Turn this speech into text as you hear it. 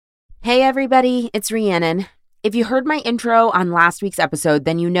Hey everybody, it's Rhiannon. If you heard my intro on last week's episode,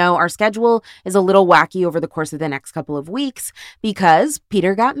 then you know our schedule is a little wacky over the course of the next couple of weeks because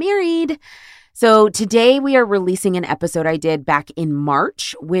Peter got married. So today we are releasing an episode I did back in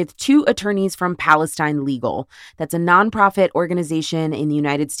March with two attorneys from Palestine Legal. That's a nonprofit organization in the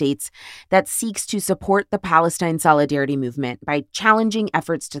United States that seeks to support the Palestine solidarity movement by challenging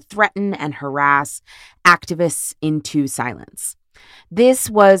efforts to threaten and harass activists into silence. This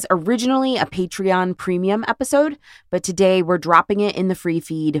was originally a Patreon premium episode, but today we're dropping it in the free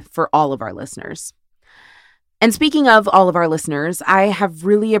feed for all of our listeners. And speaking of all of our listeners, I have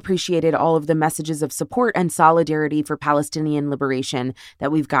really appreciated all of the messages of support and solidarity for Palestinian liberation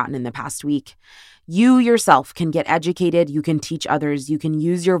that we've gotten in the past week. You yourself can get educated, you can teach others, you can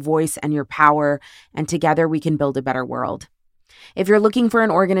use your voice and your power, and together we can build a better world. If you're looking for an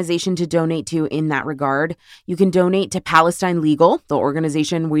organization to donate to in that regard, you can donate to Palestine Legal, the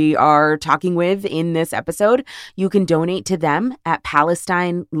organization we are talking with in this episode. You can donate to them at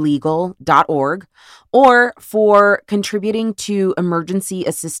palestinelegal.org, or for contributing to emergency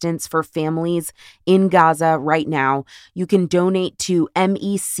assistance for families in Gaza right now, you can donate to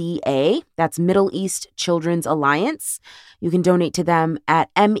MECA, that's Middle East Children's Alliance. You can donate to them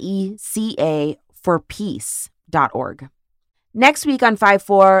at mecaforpeace.org. Next week on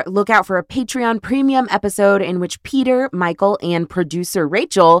 5-4, look out for a Patreon premium episode in which Peter, Michael, and producer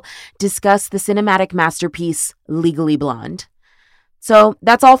Rachel discuss the cinematic masterpiece Legally Blonde. So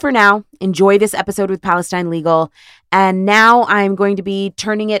that's all for now. Enjoy this episode with Palestine Legal. And now I'm going to be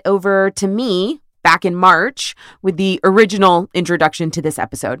turning it over to me back in March with the original introduction to this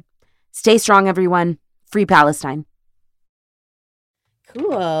episode. Stay strong, everyone. Free Palestine.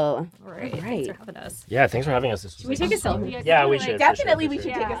 Cool. All right. Thanks for having us. Yeah, thanks for having us. Should we take a selfie? Yeah, we should. Definitely, we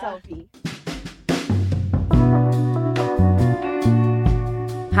should take a selfie.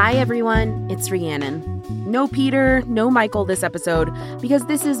 Hi, everyone. It's Rhiannon. No Peter, no Michael this episode, because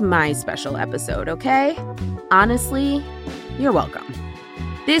this is my special episode, okay? Honestly, you're welcome.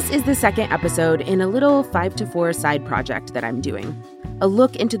 This is the second episode in a little 5-4 side project that I'm doing. A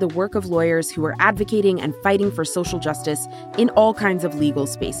look into the work of lawyers who are advocating and fighting for social justice in all kinds of legal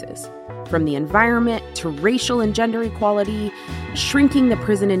spaces. From the environment to racial and gender equality, shrinking the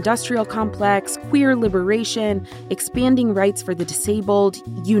prison industrial complex, queer liberation, expanding rights for the disabled,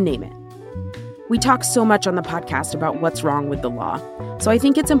 you name it. We talk so much on the podcast about what's wrong with the law, so I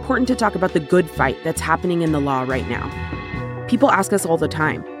think it's important to talk about the good fight that's happening in the law right now. People ask us all the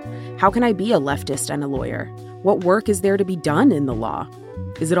time, how can I be a leftist and a lawyer? What work is there to be done in the law?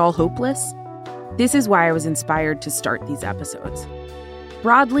 Is it all hopeless? This is why I was inspired to start these episodes.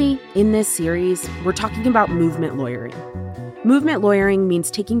 Broadly, in this series, we're talking about movement lawyering. Movement lawyering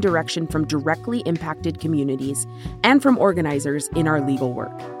means taking direction from directly impacted communities and from organizers in our legal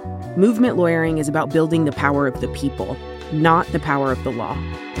work. Movement lawyering is about building the power of the people, not the power of the law.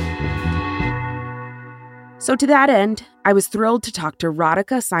 So to that end, I was thrilled to talk to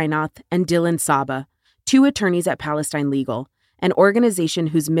Radhika Sainath and Dylan Saba, two attorneys at Palestine Legal, an organization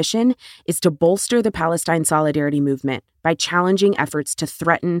whose mission is to bolster the Palestine solidarity movement by challenging efforts to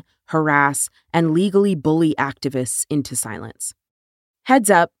threaten, harass, and legally bully activists into silence. Heads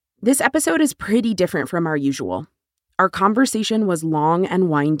up, this episode is pretty different from our usual. Our conversation was long and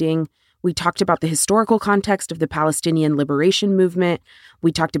winding. We talked about the historical context of the Palestinian liberation movement.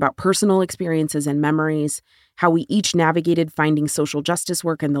 We talked about personal experiences and memories, how we each navigated finding social justice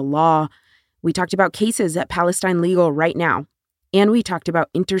work in the law. We talked about cases at Palestine Legal right now, and we talked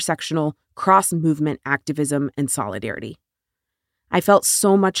about intersectional cross-movement activism and solidarity. I felt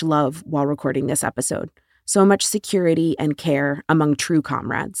so much love while recording this episode, so much security and care among true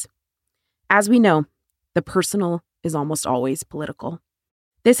comrades. As we know, the personal is almost always political.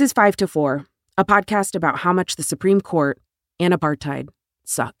 This is 5-4, a podcast about how much the Supreme Court and apartheid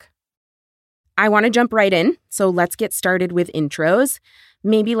suck. I want to jump right in, so let's get started with intros.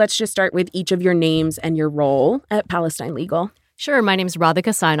 Maybe let's just start with each of your names and your role at Palestine Legal. Sure. My name is Radhika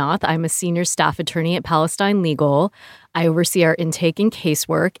Sainath. I'm a senior staff attorney at Palestine Legal. I oversee our intake and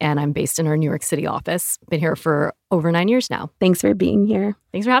casework, and I'm based in our New York City office. Been here for over 9 years now. Thanks for being here.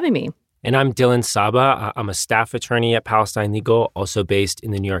 Thanks for having me. And I'm Dylan Saba. I'm a staff attorney at Palestine Legal, also based in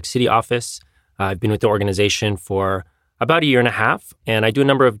the New York City office. I've been with the organization for about a year and a half, and I do a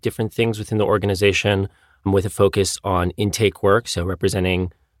number of different things within the organization with a focus on intake work, so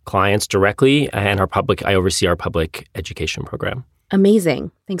representing clients directly, and I oversee our public education program.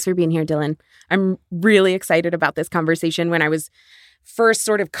 Amazing. Thanks for being here, Dylan. I'm really excited about this conversation. When I was first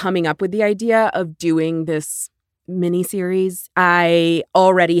sort of coming up with the idea of doing this miniseries. I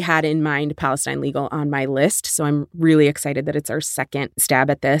already had in mind Palestine Legal on my list, so I'm really excited that it's our second stab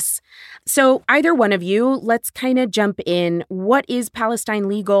at this. So either one of you, let's kind of jump in. What is Palestine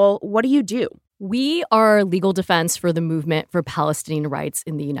Legal? What do you do? We are legal defense for the movement for Palestinian rights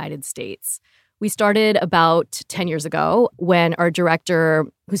in the United States. We started about 10 years ago when our director,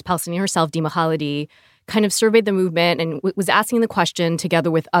 who's Palestinian herself, Dima Khalidi, kind of surveyed the movement and was asking the question together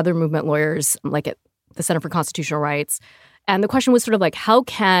with other movement lawyers, like at the Center for Constitutional Rights. And the question was sort of like, how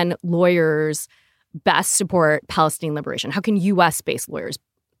can lawyers best support Palestinian liberation? How can U.S.-based lawyers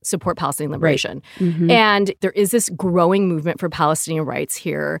support Palestinian liberation? Right. Mm-hmm. And there is this growing movement for Palestinian rights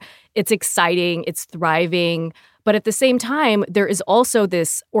here. It's exciting. It's thriving. But at the same time, there is also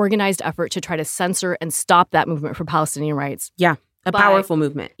this organized effort to try to censor and stop that movement for Palestinian rights. Yeah, a powerful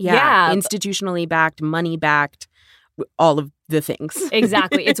movement. Yeah. Institutionally backed, money backed, all of the things.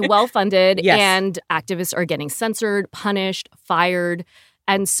 Exactly. It's well-funded, Yes. and activists are getting censored, punished, fired.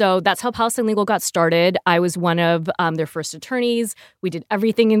 And so that's how Palestine Legal got started. I was one of their first attorneys. We did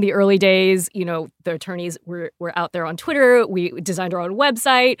everything in the early days. You know, the attorneys were out there on Twitter. We designed our own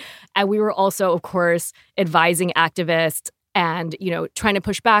website. And we were also, of course, advising activists and, you know, trying to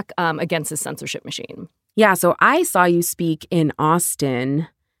push back against the censorship machine. Yeah, so I saw you speak in Austin,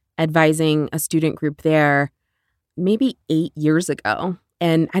 advising a student group there maybe 8 years ago.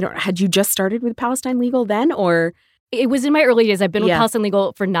 And had you just started with Palestine Legal then, or? It was in my early days. I've been with Yeah. Palestine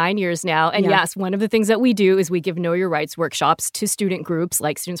Legal for 9 years now. And Yeah. yes, one of the things that we do is we give Know Your Rights workshops to student groups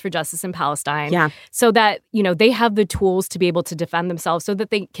like Students for Justice in Palestine. Yeah. So that, you know, they have the tools to be able to defend themselves so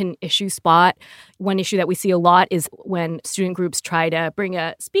that they can issue spot. One issue that we see a lot is when student groups try to bring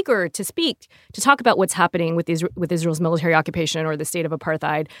a speaker to speak, to talk about what's happening with Israel's military occupation or the state of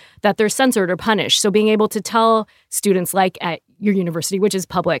apartheid, that they're censored or punished. So being able to tell students like at your university, which is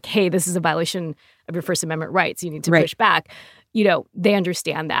public, hey, this is a violation of your First Amendment rights. You need to Right. push back. You know, they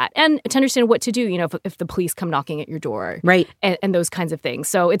understand that. And to understand what to do, you know, if the police come knocking at your door. Right. And those kinds of things.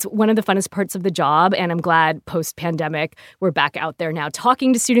 So it's one of the funnest parts of the job. And I'm glad post-pandemic, we're back out there now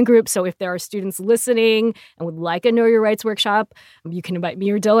talking to student groups. So if there are students listening and would like a Know Your Rights workshop, you can invite me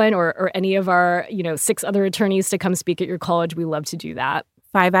or Dylan or any of our, 6 other attorneys to come speak at your college. We love to do that.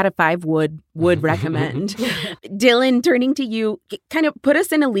 5 out of 5 would recommend. Dylan, turning to you, kind of put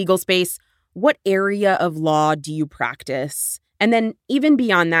us in a legal space. What area of law do you practice? And then even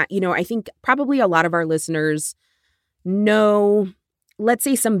beyond that, I think probably a lot of our listeners know, let's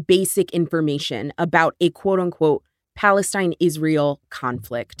say, some basic information about a quote unquote Palestine-Israel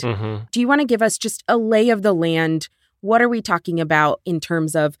conflict. Mm-hmm. Do you want to give us just a lay of the land? What are we talking about in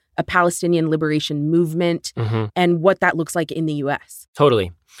terms of a Palestinian liberation movement and what that looks like in the U.S.?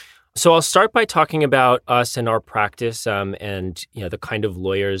 Totally. So I'll start by talking about us and our practice and the kind of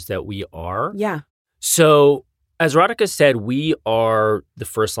lawyers that we are. Yeah. So as Radhika said, we are the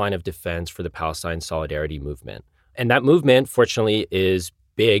first line of defense for the Palestine Solidarity Movement. And that movement, fortunately, is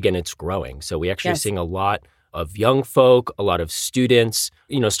big and it's growing. So we actually are seeing a lot of young folk, a lot of students,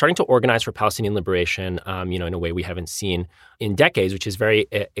 starting to organize for Palestinian liberation, in a way we haven't seen in decades, which is very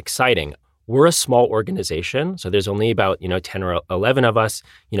exciting. We're a small organization, so there's only about, 10 or 11 of us,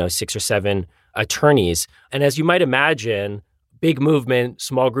 6 or 7 attorneys. And as you might imagine, big movement,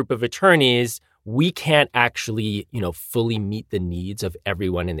 small group of attorneys, we can't actually, fully meet the needs of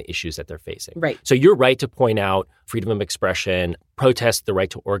everyone and the issues that they're facing. Right. So you're right to point out freedom of expression, protest, the right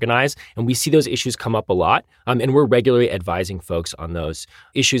to organize. And we see those issues come up a lot. And we're regularly advising folks on those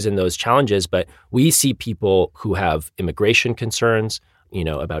issues and those challenges. But we see people who have immigration concerns,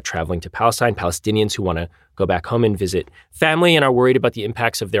 about traveling to Palestine, Palestinians who want to go back home and visit family and are worried about the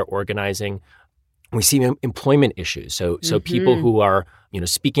impacts of their organizing. We see employment issues. So people who are,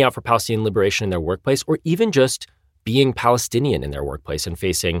 speaking out for Palestinian liberation in their workplace, or even just being Palestinian in their workplace and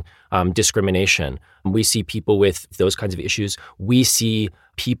facing discrimination. We see people with those kinds of issues. We see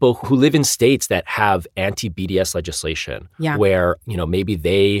people who live in states that have anti-BDS legislation, where, maybe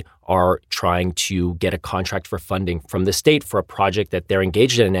they are trying to get a contract for funding from the state for a project that they're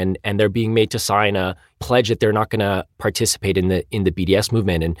engaged in, and they're being made to sign a pledge that they're not going to participate in the BDS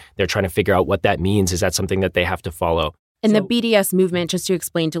movement, and they're trying to figure out what that means. Is that something that they have to follow? And the BDS movement, just to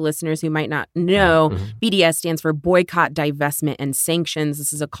explain to listeners who might not know, BDS stands for Boycott, Divestment, and Sanctions.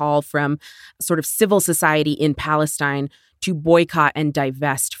 This is a call from sort of civil society in Palestine to boycott and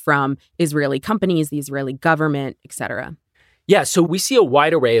divest from Israeli companies, the Israeli government, et cetera. Yeah, so we see a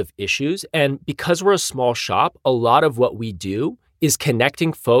wide array of issues. And because we're a small shop, a lot of what we do is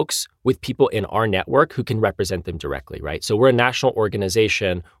connecting folks with people in our network who can represent them directly, right? So we're a national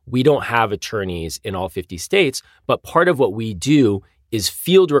organization. We don't have attorneys in all 50 states, but part of what we do is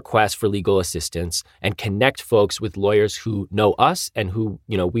field requests for legal assistance and connect folks with lawyers who know us and who,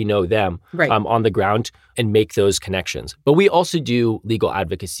 we know them on the ground and make those connections. But we also do legal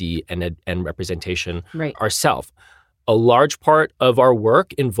advocacy and representation ourselves. A large part of our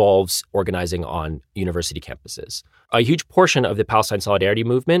work involves organizing on university campuses. A huge portion of the Palestine Solidarity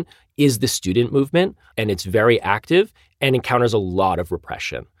Movement is the student movement, and it's very active and encounters a lot of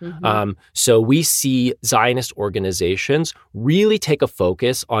repression. So we see Zionist organizations really take a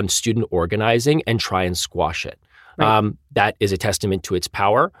focus on student organizing and try and squash it. That is a testament to its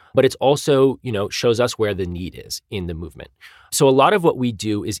power, but it's also, shows us where the need is in the movement. So a lot of what we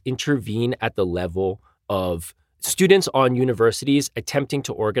do is intervene at the level of students on universities attempting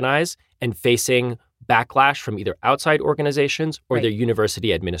to organize and facing backlash from either outside organizations or their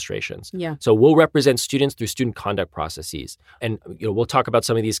university administrations. So we'll represent students through student conduct processes. And we'll talk about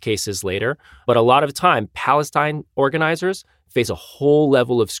some of these cases later. But a lot of time, Palestine organizers face a whole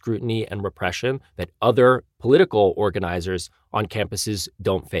level of scrutiny and repression that other political organizers on campuses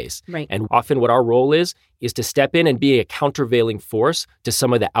don't face. And often what our role is to step in and be a countervailing force to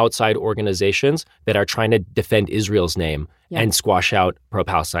some of the outside organizations that are trying to defend Israel's name and squash out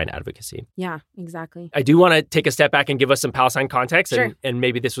pro-Palestine advocacy. Yeah, exactly. I do want to take a step back and give us some Palestine context. And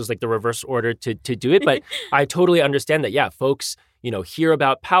maybe this was like the reverse order to do it. But I totally understand that, folks, hear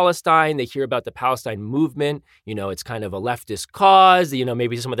about Palestine. They hear about the Palestine movement. It's kind of a leftist cause.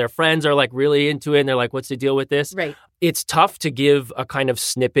 Maybe some of their friends are like really into it and they're like, what's the deal with this? It's tough to give a kind of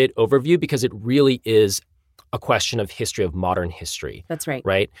snippet overview because it really is a question of history, of modern history. That's right.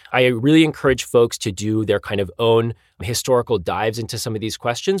 Right? I really encourage folks to do their kind of own historical dives into some of these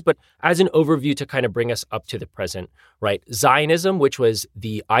questions. But as an overview to kind of bring us up to the present, right? Zionism, which was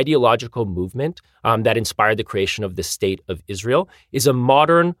the ideological movement that inspired the creation of the State of Israel, is a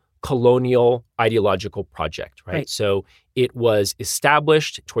modern colonial ideological project, right? So it was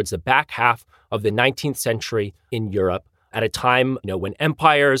established towards the back half of the 19th century in Europe at a time, when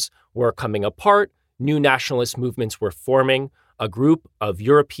empires were coming apart. New nationalist movements were forming. A group of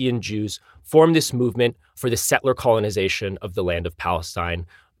European Jews formed this movement for the settler colonization of the land of Palestine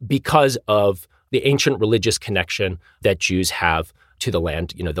because of the ancient religious connection that Jews have to the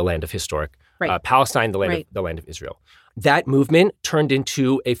land, the land of historic Palestine, the land of Israel. That movement turned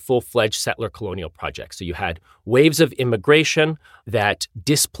into a full-fledged settler colonial project. So you had waves of immigration that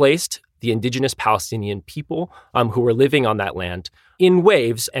displaced the indigenous Palestinian people who were living on that land in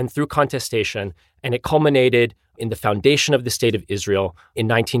waves and through contestation. And it culminated in the foundation of the State of Israel in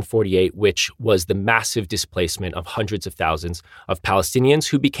 1948, which was the massive displacement of hundreds of thousands of Palestinians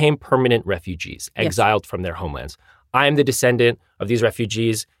who became permanent refugees, exiled from their homelands. I am the descendant of these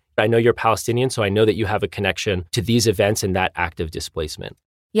refugees. I know you're Palestinian, so I know that you have a connection to these events and that act of displacement.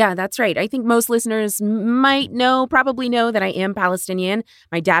 Yeah, that's right. I think most listeners probably know that I am Palestinian.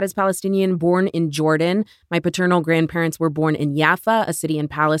 My dad is Palestinian, born in Jordan. My paternal grandparents were born in Jaffa, a city in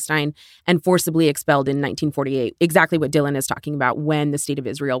Palestine, and forcibly expelled in 1948. Exactly what Dylan is talking about when the State of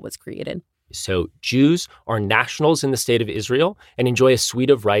Israel was created. So Jews are nationals in the State of Israel and enjoy a suite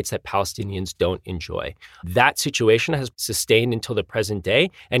of rights that Palestinians don't enjoy. That situation has sustained until the present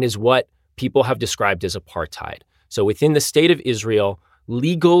day and is what people have described as apartheid. So within the State of Israel,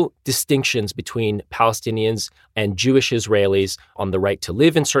 legal distinctions between Palestinians and Jewish Israelis on the right to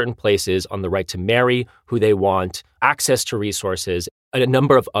live in certain places, on the right to marry who they want, access to resources, and a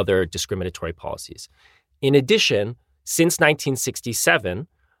number of other discriminatory policies. In addition, since 1967,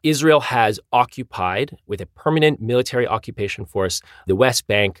 Israel has occupied, with a permanent military occupation force, the West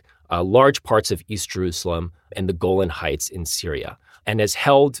Bank, large parts of East Jerusalem, and the Golan Heights in Syria, and has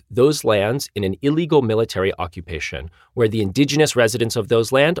held those lands in an illegal military occupation where the indigenous residents of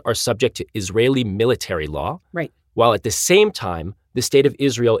those lands are subject to Israeli military law. While at the same time, the State of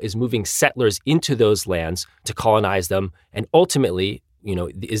Israel is moving settlers into those lands to colonize them and ultimately,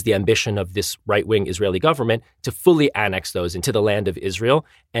 is the ambition of this right-wing Israeli government to fully annex those into the land of Israel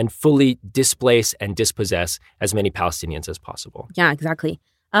and fully displace and dispossess as many Palestinians as possible. Yeah, exactly.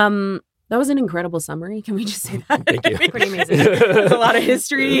 That was an incredible summary. Can we just say that? Thank you. Pretty amazing. That's a lot of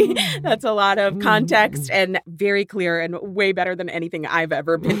history. That's a lot of context and very clear and way better than anything I've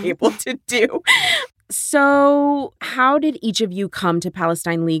ever been able to do. So how did each of you come to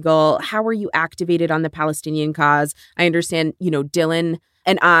Palestine Legal? How were you activated on the Palestinian cause? I understand, Dylan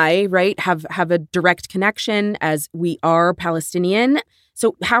and I, have a direct connection as we are Palestinian.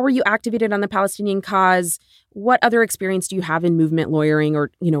 So how were you activated on the Palestinian cause? What other experience do you have in movement lawyering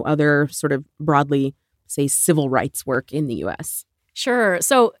or, other sort of broadly, say, civil rights work in the U.S.? Sure.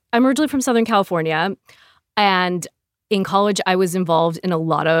 So I'm originally from Southern California, and in college, I was involved in a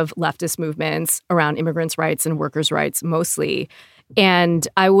lot of leftist movements around immigrants' rights and workers' rights mostly. And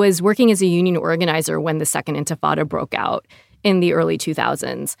I was working as a union organizer when the Second Intifada broke out in the early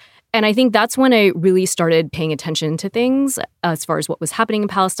 2000s. And I think that's when I really started paying attention to things as far as what was happening in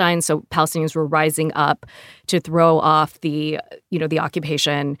Palestine. So Palestinians were rising up to throw off the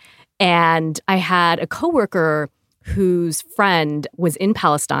occupation. And I had a coworker whose friend was in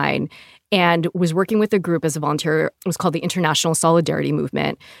Palestine and was working with a group as a volunteer. It was called the International Solidarity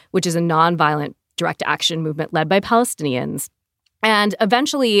Movement, which is a nonviolent direct action movement led by Palestinians. And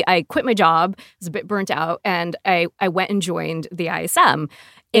eventually I quit my job, was a bit burnt out, and I went and joined the ISM.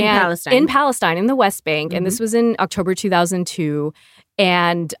 In Palestine? In Palestine, in the West Bank. And this was in October 2002.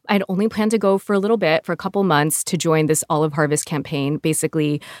 And I'd only planned to go for a little bit, for a couple months, to join this olive harvest campaign.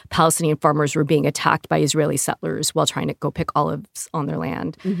 Basically, Palestinian farmers were being attacked by Israeli settlers while trying to go pick olives on their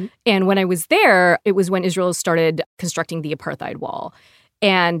land. And when I was there, it was when Israel started constructing the apartheid wall.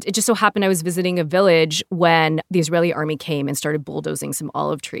 And it just so happened I was visiting a village when the Israeli army came and started bulldozing some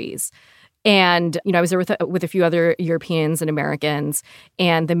olive trees. And, I was there with a few other Europeans and Americans.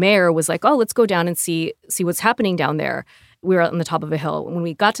 And the mayor was like, oh, let's go down and see what's happening down there. We were on the top of a hill. When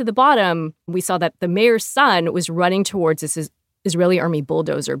we got to the bottom, we saw that the mayor's son was running towards this Israeli army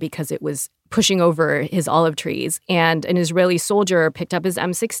bulldozer because it was pushing over his olive trees. And an Israeli soldier picked up his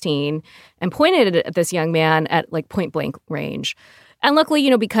M16 and pointed it at this young man at like point blank range. And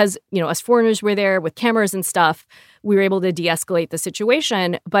luckily, because, us foreigners were there with cameras and stuff, we were able to de-escalate the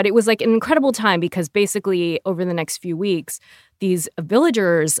situation. But it was like an incredible time because basically over the next few weeks, these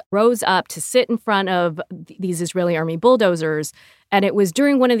villagers rose up to sit in front of these Israeli army bulldozers. And it was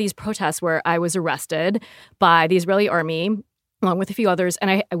during one of these protests where I was arrested by the Israeli army, along with a few others. And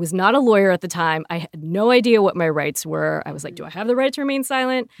I was not a lawyer at the time. I had no idea what my rights were. I was like, do I have the right to remain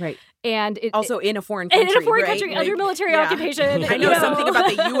silent? Right. And also in a foreign country. In a foreign right? country, under military occupation. I know something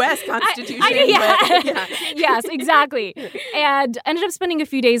about the U.S. Constitution. Yes, exactly. And I ended up spending a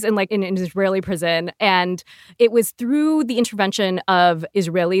few days in an Israeli prison. And it was through the intervention of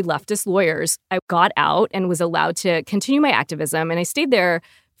Israeli leftist lawyers I got out and was allowed to continue my activism. And I stayed there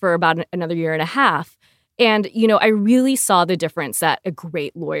for about another year and a half. And, I really saw the difference that a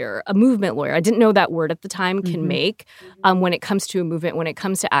great lawyer, a movement lawyer, I didn't know that word at the time, can make when it comes to a movement, when it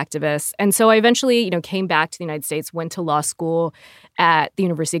comes to activists. And so I eventually, came back to the United States, went to law school at the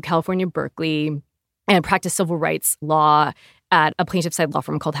University of California, Berkeley, and practiced civil rights law at a plaintiff side law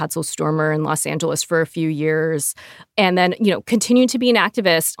firm called Hatzel Stormer in Los Angeles for a few years. And then, continued to be an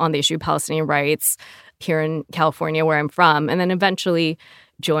activist on the issue of Palestinian rights here in California, where I'm from, and then eventually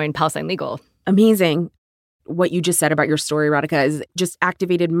joined Palestine Legal. Amazing. What you just said about your story, Radhika, is just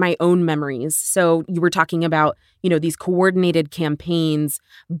activated my own memories. So you were talking about, these coordinated campaigns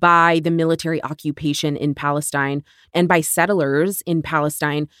by the military occupation in Palestine and by settlers in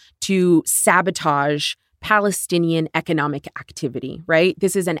Palestine to sabotage Palestinian economic activity, right?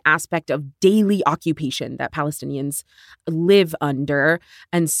 This is an aspect of daily occupation that Palestinians live under.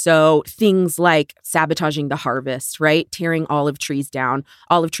 And so things like sabotaging the harvest, right? Tearing olive trees down.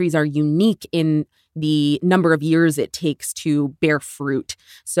 Olive trees are unique in the number of years it takes to bear fruit.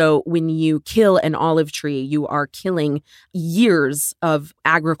 So when you kill an olive tree, you are killing years of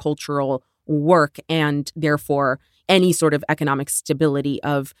agricultural work and therefore any sort of economic stability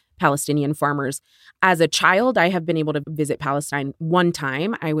of Palestinian farmers. As a child, I have been able to visit Palestine one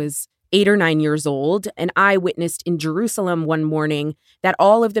time. I was 8 or 9 years old, and I witnessed in Jerusalem one morning that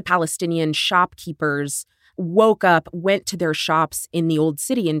all of the Palestinian shopkeepers woke up, went to their shops in the old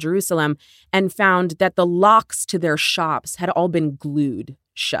city in Jerusalem, and found that the locks to their shops had all been glued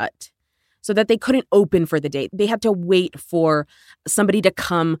shut so that they couldn't open for the day. They had to wait for somebody to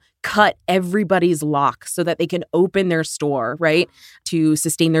come cut everybody's lock so that they can open their store, right? To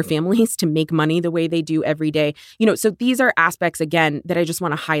sustain their families, to make money the way they do every day. So these are aspects, again, that I just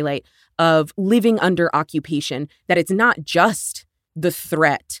want to highlight of living under occupation, that it's not just the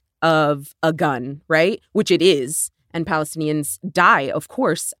threat of a gun, right? Which it is. And Palestinians die, of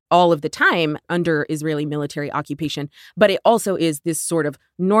course, all of the time under Israeli military occupation. But it also is this sort of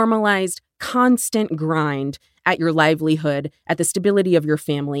normalized, constant grind at your livelihood, at the stability of your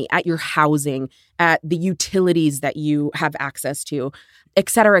family, at your housing, at the utilities that you have access to, et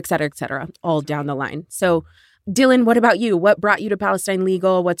cetera, all down the line. So, Dylan, what about you? What brought you to Palestine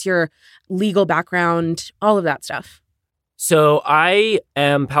Legal? What's your legal background? All of that stuff. So I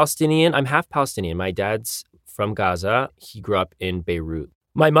am Palestinian. I'm half Palestinian. My dad's from Gaza. He grew up in Beirut.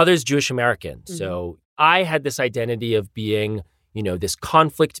 My mother's Jewish American. Mm-hmm. So I had this identity of being, this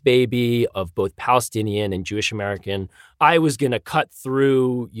conflict baby of both Palestinian and Jewish American. I was going to cut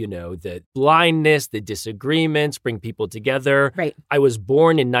through, the blindness, the disagreements, bring people together. Right. I was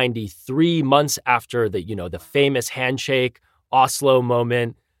born in 93, months after the famous handshake Oslo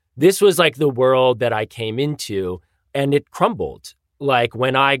moment. This was like the world that I came into, and it crumbled like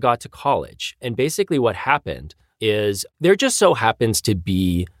when I got to college. And basically what happened is there just so happens to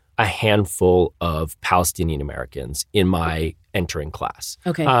be a handful of Palestinian Americans in my entering class.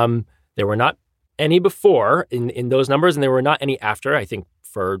 Okay. There were not any before in those numbers, and there were not any after, I think,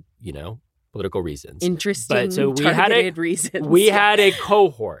 for, political reasons. Interesting, but so targeted reasons. We had a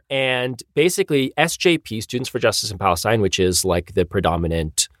cohort, and basically SJP, Students for Justice in Palestine, which is like the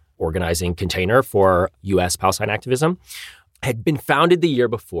predominant organizing container for U.S. Palestine activism, had been founded the year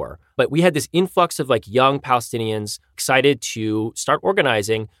before. But we had this influx of like young Palestinians excited to start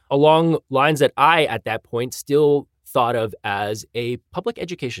organizing along lines that I, at that point, still thought of as a public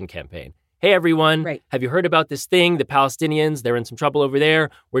education campaign. Hey, everyone, Right. Have you heard about this thing? The Palestinians, they're in some trouble over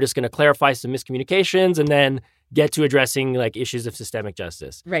there. We're just going to clarify some miscommunications and then get to addressing like issues of systemic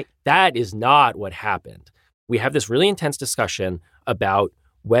justice. Right. That is not what happened. We have this really intense discussion about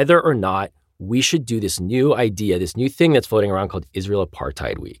whether or not we should do this new idea, this new thing that's floating around called Israel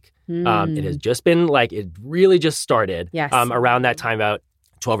Apartheid Week. It has just been it really just started around that time, about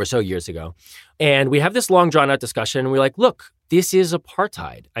 12 or so years ago. And we have this long drawn out discussion, and we're like, look, this is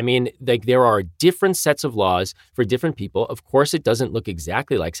apartheid. I mean, there are different sets of laws for different people. Of course, it doesn't look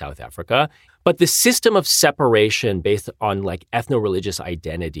exactly like South Africa, but the system of separation based on ethno-religious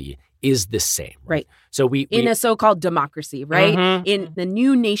identity is the same. Right. So we in a so-called democracy, right? Mm-hmm. In the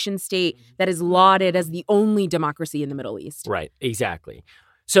new nation state that is lauded as the only democracy in the Middle East. Right, exactly.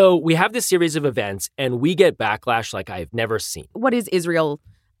 So we have this series of events, and we get backlash like I've never seen. What is Israel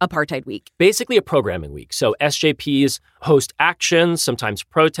Apartheid Week? Basically a programming week. So SJPs host actions, sometimes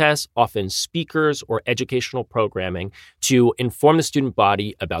protests, often speakers or educational programming to inform the student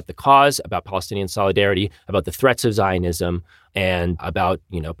body about the cause, about Palestinian solidarity, about the threats of Zionism, and about,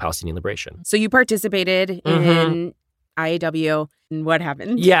 Palestinian liberation. So you participated in IAW, and what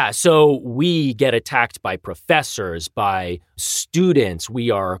happened? Yeah, so we get attacked by professors, by students.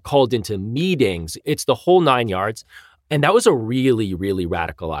 We are called into meetings. It's the whole 9 yards. And that was a really, really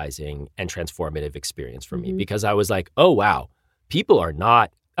radicalizing and transformative experience for me because I was like, oh, wow, people are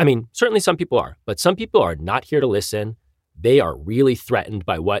not, certainly some people are, but some people are not here to listen. They are really threatened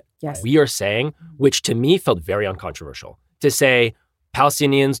by what we are saying, which to me felt very uncontroversial. To say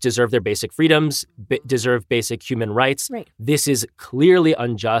Palestinians deserve their basic freedoms, deserve basic human rights. Right. This is clearly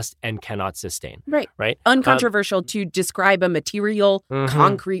unjust and cannot sustain. Right. Uncontroversial to describe a material,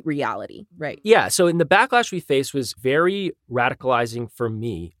 concrete reality. Right. Yeah. So in the backlash we faced was very radicalizing for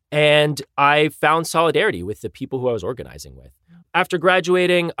me. And I found solidarity with the people who I was organizing with. After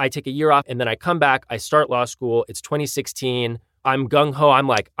graduating, I take a year off and then I come back. I start law school. It's 2016. I'm gung-ho.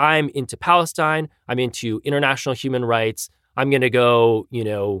 I'm into Palestine. I'm into international human rights. I'm going to go,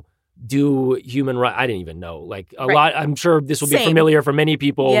 do human rights. I didn't even know. Lot. I'm sure this will be familiar for many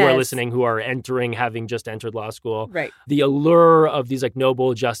people who are listening who are having just entered law school. Right. The allure of these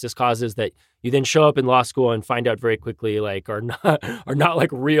noble justice causes that you then show up in law school and find out very quickly are not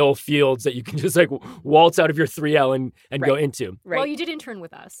real fields that you can just waltz out of your 3L and go into. Right. Well, you did intern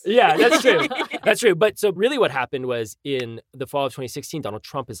with us. Yeah, that's true. That's true. But so really what happened was in the fall of 2016, Donald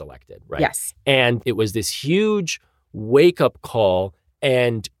Trump is elected, right? Yes. And it was this huge wake-up call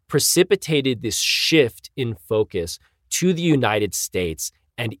and precipitated this shift in focus to the United States.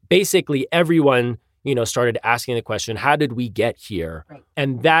 And basically everyone, started asking the question, how did we get here? Right.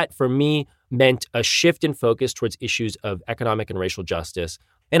 And that, for me, meant a shift in focus towards issues of economic and racial justice.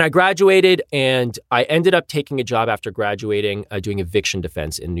 And I graduated, and I ended up taking a job after graduating, doing eviction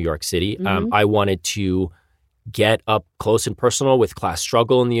defense in New York City. I wanted to get up close and personal with class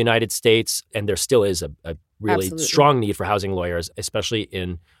struggle in the United States. And there still is a really strong need for housing lawyers, especially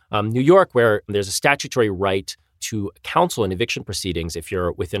in New York, where there's a statutory right to counsel in eviction proceedings if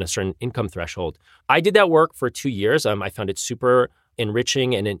you're within a certain income threshold. I did that work for 2 years. I found it super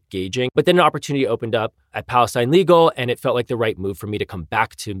enriching and engaging. But then an opportunity opened up at Palestine Legal, and it felt like the right move for me to come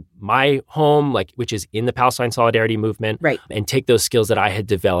back to my home, which is in the Palestine Solidarity Movement, right, and take those skills that I had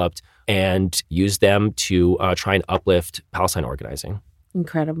developed and use them to try and uplift Palestine organizing.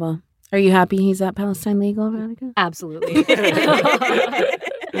 Incredible. Are you happy he's at Palestine Legal, Radhika? Absolutely.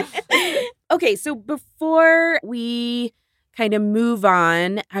 Okay, so before we kind of move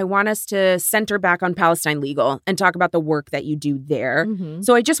on, I want us to center back on Palestine Legal and talk about the work that you do there. Mm-hmm.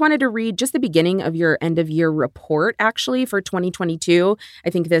 So I just wanted to read just the beginning of your end of year report, actually, for 2022. I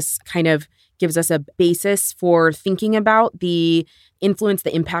think this kind of gives us a basis for thinking about the influence,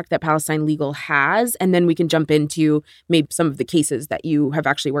 the impact that Palestine Legal has. And then we can jump into maybe some of the cases that you have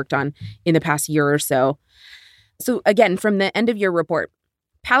actually worked on in the past year or so. So again, from the end of year report,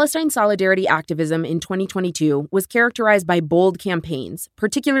 Palestine solidarity activism in 2022 was characterized by bold campaigns,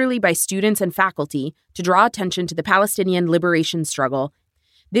 particularly by students and faculty, to draw attention to the Palestinian liberation struggle.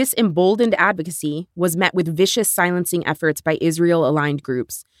 This emboldened advocacy was met with vicious silencing efforts by Israel-aligned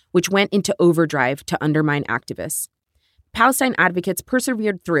groups, which went into overdrive to undermine activists. Palestine advocates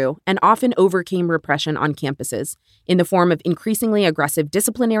persevered through and often overcame repression on campuses in the form of increasingly aggressive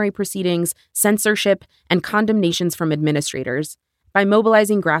disciplinary proceedings, censorship, and condemnations from administrators, by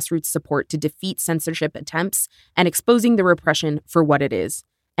mobilizing grassroots support to defeat censorship attempts and exposing the repression for what it is,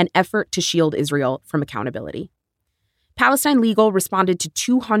 an effort to shield Israel from accountability. Palestine Legal responded to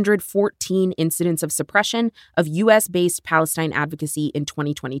 214 incidents of suppression of U.S.-based Palestine advocacy in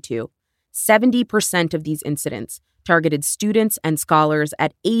 2022. 70% of these incidents targeted students and scholars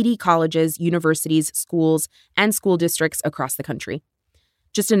at 80 colleges, universities, schools, and school districts across the country.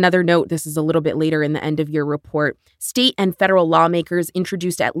 Just another note, this is a little bit later in the end of your report. State and federal lawmakers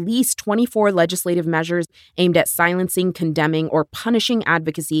introduced at least 24 legislative measures aimed at silencing, condemning, or punishing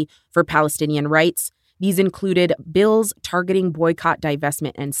advocacy for Palestinian rights. These included bills targeting boycott,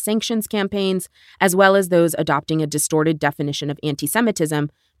 divestment, and sanctions campaigns, as well as those adopting a distorted definition of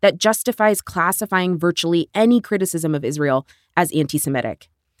anti-Semitism that justifies classifying virtually any criticism of Israel as anti-Semitic.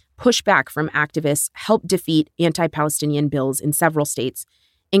 Pushback from activists helped defeat anti-Palestinian bills in several states,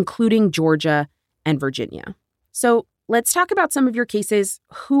 including Georgia and Virginia. So let's talk about some of your cases.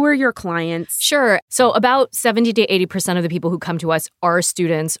 Who are your clients? Sure. So about 70 to 80% of the people who come to us are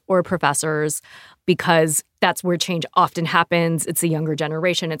students or professors, because that's where change often happens. It's a younger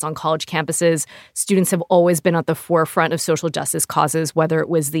generation. It's on college campuses. Students have always been at the forefront of social justice causes, whether it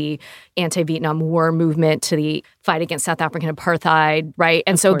was the anti-Vietnam War movement to the fight against South African apartheid, right?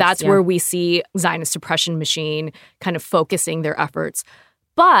 And so that's where we see Zionist suppression machine kind of focusing their efforts.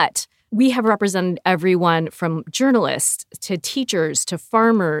 But we have represented everyone from journalists to teachers to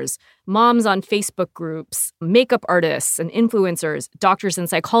farmers, moms on Facebook groups, makeup artists and influencers, doctors and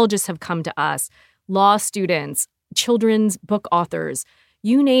psychologists have come to us, law students, children's book authors,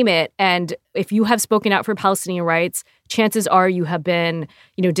 you name it. And if you have spoken out for Palestinian rights, chances are you have been,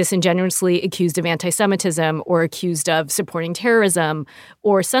 disingenuously accused of anti-Semitism or accused of supporting terrorism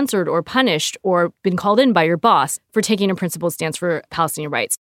or censored or punished or been called in by your boss for taking a principled stance for Palestinian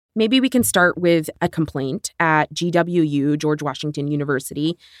rights. Maybe we can start with a complaint at GWU, George Washington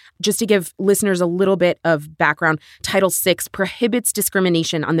University. Just to give listeners a little bit of background, Title VI prohibits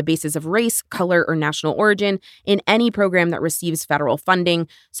discrimination on the basis of race, color, or national origin in any program that receives federal funding.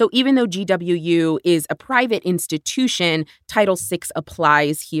 So even though GWU is a private institution, Title VI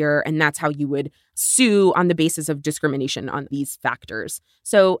applies here, and that's how you would sue on the basis of discrimination on these factors.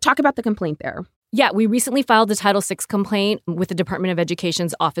 So talk about the complaint there. Yeah, we recently filed a Title VI complaint with the Department of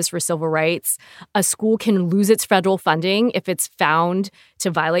Education's Office for Civil Rights. A school can lose its federal funding if it's found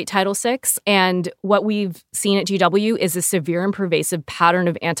to violate Title VI. And what we've seen at GW is a severe and pervasive pattern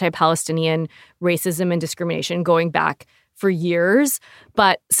of anti-Palestinian racism and discrimination going back for years.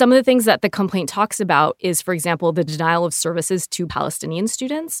 But some of the things that the complaint talks about is, for example, the denial of services to Palestinian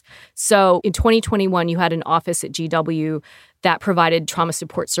students. So in 2021, you had an office at GW that provided trauma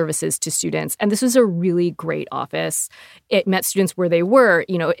support services to students. And this was a really great office. It met students where they were.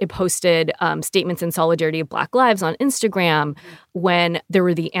 It posted statements in solidarity of Black lives on Instagram. When there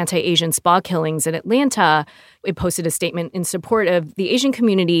were the anti-Asian spa killings in Atlanta, it posted a statement in support of the Asian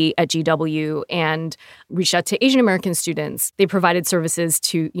community at GW and reached out to Asian American students. They provided services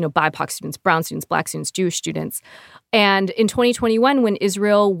to, BIPOC students, brown students, Black students, Jewish students. And in 2021, when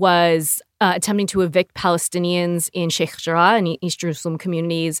Israel was attempting to evict Palestinians in Sheikh Jarrah and East Jerusalem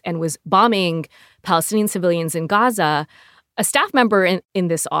communities and was bombing Palestinian civilians in Gaza, a staff member in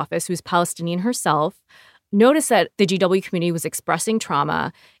this office, who's Palestinian herself, noticed that the GW community was expressing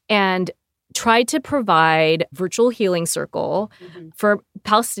trauma and tried to provide virtual healing circle for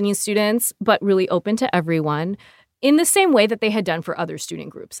Palestinian students, but really open to everyone, in the same way that they had done for other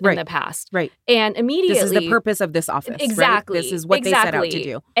student groups in the past. Right. And immediately... This is the purpose of this office, exactly, right? This is what they set out to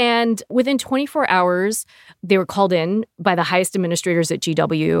do. And within 24 hours, they were called in by the highest administrators at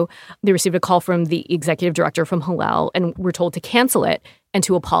GW. They received a call from the executive director from Hillel and were told to cancel it and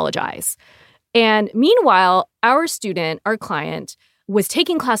to apologize. And meanwhile, our student, our client, was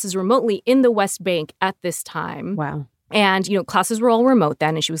taking classes remotely in the West Bank at this time. Wow. And, classes were all remote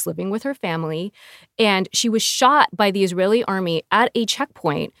then, and she was living with her family. And she was shot by the Israeli army at a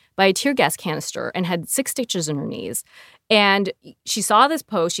checkpoint by a tear gas canister and had 6 stitches in her knees. And she saw this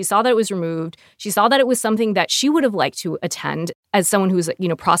post. She saw that it was removed. She saw that it was something that she would have liked to attend as someone who's,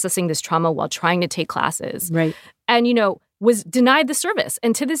 processing this trauma while trying to take classes. Right. And, was denied the service.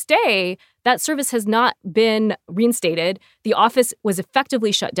 And to this day, that service has not been reinstated. The office was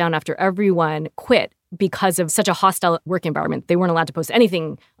effectively shut down after everyone quit because of such a hostile work environment. They weren't allowed to post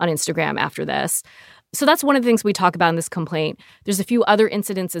anything on Instagram after this. So that's one of the things we talk about in this complaint. There's a few other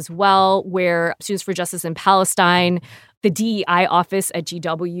incidents as well where Students for Justice in Palestine, the DEI office at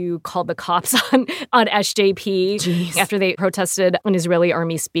GW called the cops on SJP after they protested an Israeli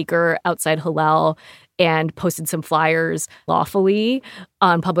army speaker outside Hillel and posted some flyers lawfully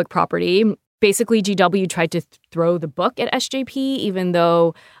on public property. Basically, GW tried to throw the book at SJP, even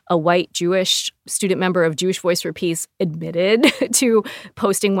though a white Jewish student member of Jewish Voice for Peace admitted to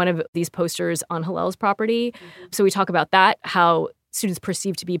posting one of these posters on Hillel's property. Mm-hmm. So we talk about that, how students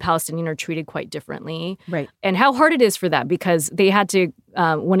perceived to be Palestinian are treated quite differently. Right. And how hard it is for them because they had to,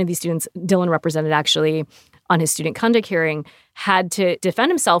 one of these students, Dylan represented actually on his student conduct hearing, had to defend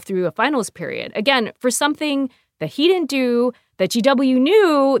himself through a finals period. Again, for something that he didn't do, that GW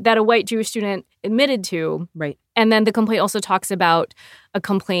knew that a white Jewish student admitted to. Right. And then the complaint also talks about a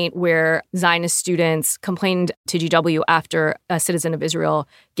complaint where Zionist students complained to GW after a citizen of Israel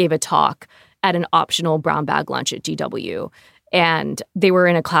gave a talk at an optional brown bag lunch at GW. And they were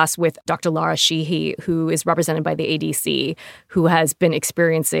in a class with Dr. Lara Sheehy, who is represented by the ADC, who has been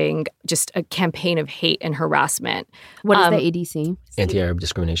experiencing just a campaign of hate and harassment. What is the ADC? Anti-Arab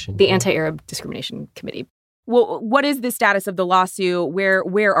Discrimination. The Anti-Arab Discrimination Committee. Well, what is the status of the lawsuit?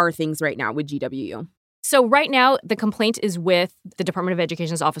 Where are things right now with GWU? So right now, the complaint is with the Department of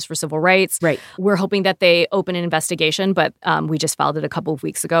Education's Office for Civil Rights. Right. We're hoping that they open an investigation, but we just filed it a couple of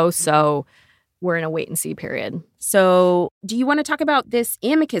weeks ago. So we're in a wait-and-see period. So do you want to talk about this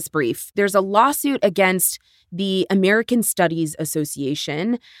amicus brief? There's a lawsuit against the American Studies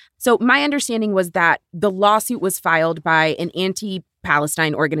Association. So my understanding was that the lawsuit was filed by an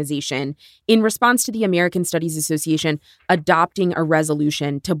anti-Palestine organization in response to the American Studies Association adopting a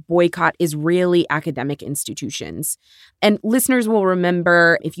resolution to boycott Israeli academic institutions. And listeners will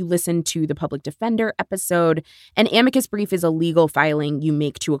remember, if you listen to the Public Defender episode, an amicus brief is a legal filing you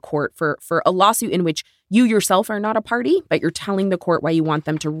make to a court for a lawsuit in which you yourself are not a party, but you're telling the court why you want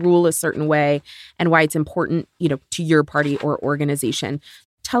them to rule a certain way and why it's important, to your party or organization.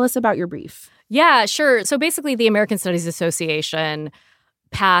 Tell us about your brief. Yeah, sure. So basically, the American Studies Association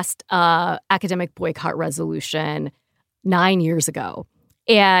passed an academic boycott resolution 9 years ago.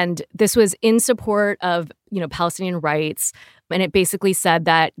 And this was in support of, Palestinian rights. And it basically said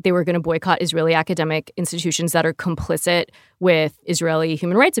that they were going to boycott Israeli academic institutions that are complicit with Israeli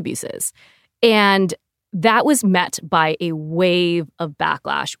human rights abuses. And that was met by a wave of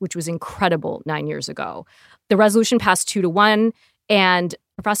backlash, which was incredible 9 years ago. The resolution passed 2-1, and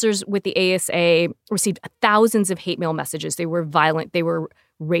professors with the ASA received thousands of hate mail messages. They were violent, they were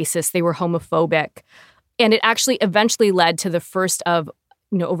racist, they were homophobic. And it actually eventually led to the first of,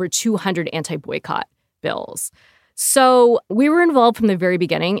 over 200 anti-boycott bills. So we were involved from the very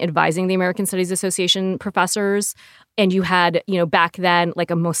beginning, advising the American Studies Association professors. And you had, back then,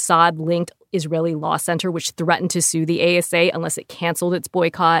 like a Mossad-linked Israeli law center, which threatened to sue the ASA unless it canceled its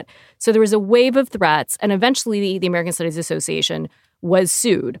boycott. So there was a wave of threats. And eventually, the American Studies Association was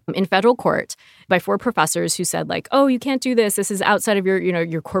sued in federal court by 4 professors who said, oh, you can't do this. This is outside of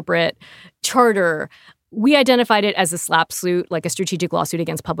your corporate charter. We identified it as a SLAP suit, like a strategic lawsuit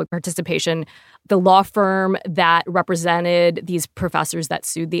against public participation. The law firm that represented these professors that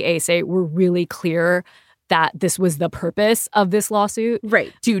sued the ASA were really clear that this was the purpose of this lawsuit.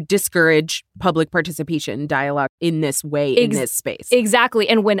 Right. To discourage public participation, dialogue in this way, in this space. Exactly.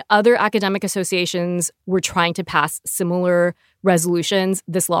 And when other academic associations were trying to pass similar resolutions,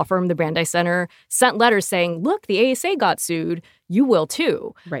 this law firm, the Brandeis Center, sent letters saying, look, the ASA got sued. You will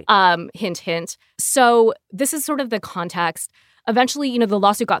too. Right. Hint, hint. So this is sort of the context. Eventually, the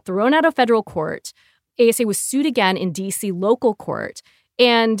lawsuit got thrown out of federal court. ASA was sued again in D.C. local court.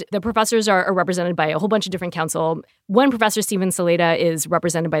 And the professors are represented by a whole bunch of different counsel. One professor, Steven Saleta, is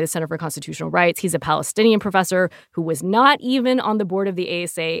represented by the Center for Constitutional Rights. He's a Palestinian professor who was not even on the board of the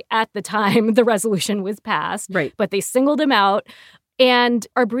ASA at the time the resolution was passed. Right. But they singled him out. And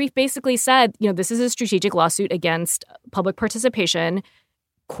our brief basically said, this is a strategic lawsuit against public participation.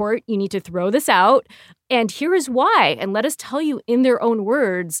 Court, you need to throw this out. And here is why. And let us tell you in their own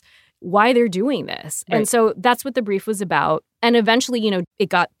words why they're doing this. Right. And so that's what the brief was about. And eventually, it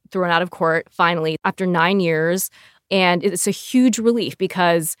got thrown out of court finally after 9 years. And it's a huge relief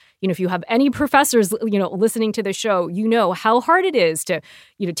because, if you have any professors, listening to the show, how hard it is to,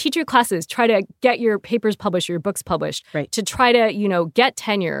 teach your classes, try to get your papers published, your books published, right, to try to, get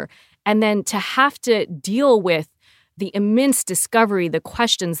tenure, and then to have to deal with the immense discovery, the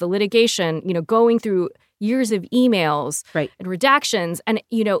questions, the litigation, going through years of emails Right. and redactions. And,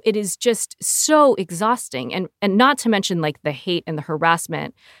 it is just so exhausting. And not to mention like the hate and the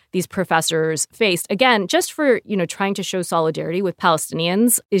harassment these professors faced, again, just for, trying to show solidarity with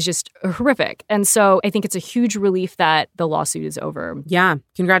Palestinians is just horrific. And so I think it's a huge relief that the lawsuit is over. Yeah.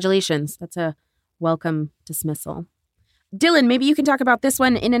 Congratulations. That's a welcome dismissal. Dylan, maybe you can talk about this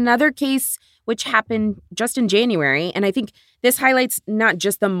one in another case, which happened just in January. And I think this highlights not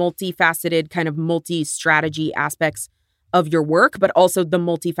just the multifaceted kind of multi-strategy aspects of your work, but also the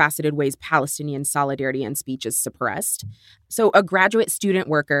multifaceted ways Palestinian solidarity and speech is suppressed. So a graduate student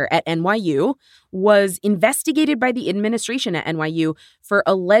worker at NYU was investigated by the administration at NYU for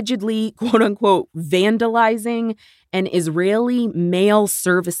allegedly, quote unquote, vandalizing an Israeli mail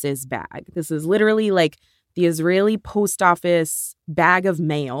services bag. This is literally like the Israeli post office bag of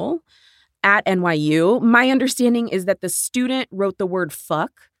mail at NYU. My understanding is that the student wrote the word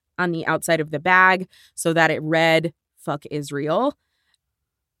fuck on the outside of the bag so that it read fuck Israel.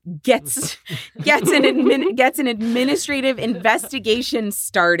 Gets an administrative investigation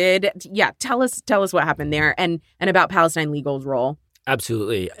started. Yeah, tell us what happened there and about Palestine Legal's role.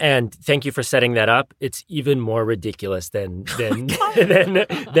 Absolutely. And thank you for setting that up. It's even more ridiculous than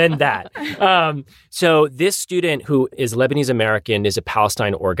that. So this student, who is Lebanese American, is a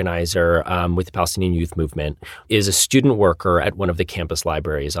Palestine organizer with the Palestinian Youth Movement, is a student worker at one of the campus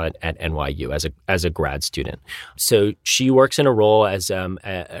libraries at NYU as a grad student. So she works in a role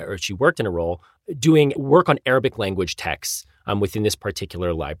she worked in a role doing work on Arabic language texts within this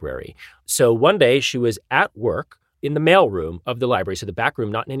particular library. So one day she was at work in the mailroom of the library, so the back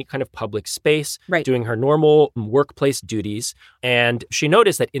room, not in any kind of public space, right, doing her normal workplace duties. And she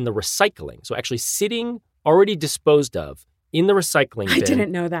noticed that in the recycling, so actually sitting already disposed of in the recycling bin, I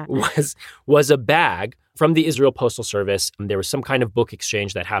didn't know that, was a bag from the Israel Postal Service. There was some kind of book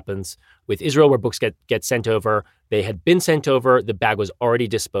exchange that happens with Israel where books get sent over. They had been sent over. The bag was already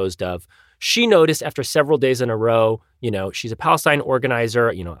disposed of. She noticed after several days in a row, she's a Palestine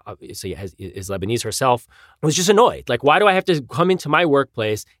organizer, so is Lebanese herself, was just annoyed. Like, why do I have to come into my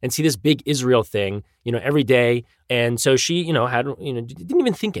workplace and see this big Israel thing, every day? And so she, didn't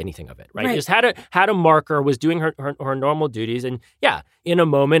even think anything of it, right? Right. Just had a marker, was doing her normal duties. And yeah, in a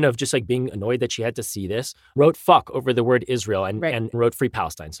moment of just like being annoyed that she had to see this, wrote fuck over the word Israel and wrote Free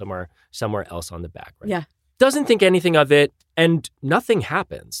Palestine somewhere else on the back, right? Yeah. Doesn't think anything of it, and nothing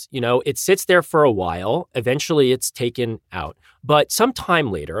happens. It sits there for a while. Eventually, it's taken out. But some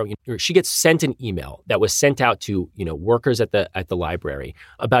time later, she gets sent an email that was sent out to workers at the library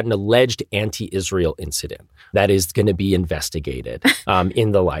about an alleged anti-Israel incident that is going to be investigated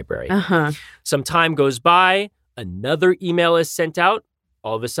in the library. Uh-huh. Some time goes by. Another email is sent out.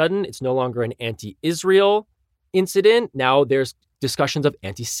 All of a sudden, it's no longer an anti-Israel incident. Now there's discussions of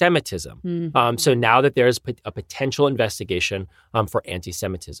anti-Semitism. Mm-hmm. So now that there's a potential investigation for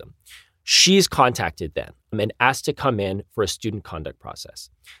anti-Semitism, she's contacted then and asked to come in for a student conduct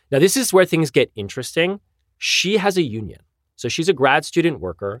process. Now, this is where things get interesting. She has a union. So she's a grad student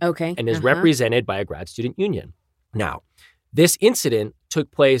worker and is represented by a grad student union. Now, this incident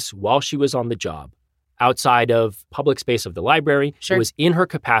took place while she was on the job outside of public space of the library. Sure. It was in her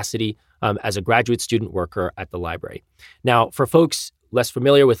capacity as a graduate student worker at the library. Now, for folks less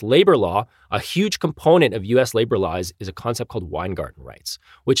familiar with labor law, a huge component of U.S. labor law is a concept called Weingarten rights,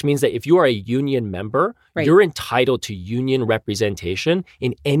 which means that if you are a union member, you're entitled to union representation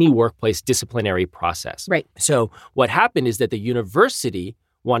in any workplace disciplinary process. Right. So what happened is that the university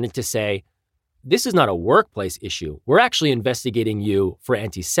wanted to say, this is not a workplace issue. We're actually investigating you for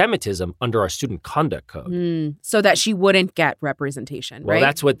anti-Semitism under our student conduct code. So that she wouldn't get representation, right? Well,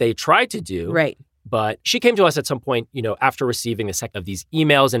 that's what they tried to do. Right. But she came to us at some point, after receiving the second of these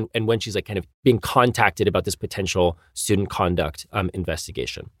emails and when she's like kind of being contacted about this potential student conduct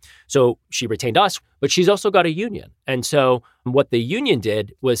investigation. So she retained us, but she's also got a union. And so what the union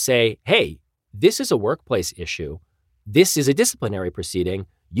did was say, hey, this is a workplace issue. This is a disciplinary proceeding.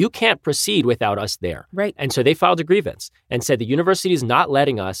 You can't proceed without us there. Right. And so they filed a grievance and said the university is not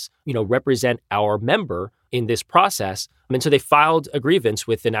letting us, represent our member in this process. And so they filed a grievance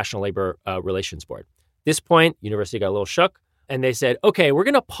with the National Labor Relations Board. At this point, university got a little shook and they said, okay, we're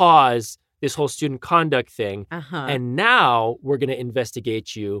going to pause this whole student conduct thing. And now we're going to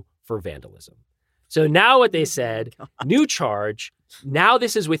investigate you for vandalism. So now what they said, new charge. Now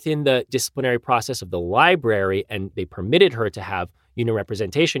this is within the disciplinary process of the library, and they permitted her to have union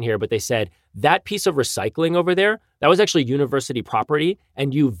representation here, but they said that piece of recycling over there, that was actually university property,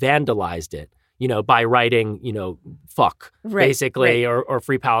 and you vandalized it. by writing, fuck, Right, basically, or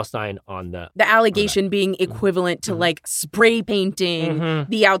Free Palestine on the allegation being equivalent to like spray painting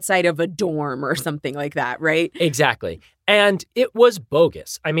the outside of a dorm or something like that, right? Exactly. And it was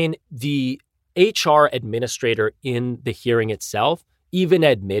bogus. I mean, the HR administrator in the hearing itself even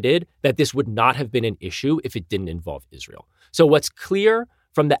admitted that this would not have been an issue if it didn't involve Israel. So what's clear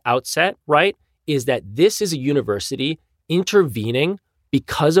from the outset, right, is that this is a university intervening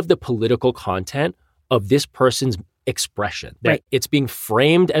because of the political content of this person's expression. That it's being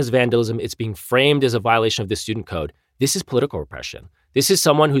framed as vandalism. It's being framed as a violation of the student code. This is political repression. This is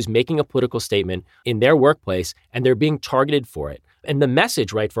someone who's making a political statement in their workplace, and they're being targeted for it. And the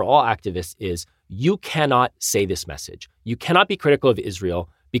message, right, for all activists is you cannot say this message. You cannot be critical of Israel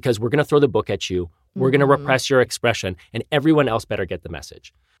because we're going to throw the book at you. We're going to repress your expression, and everyone else better get the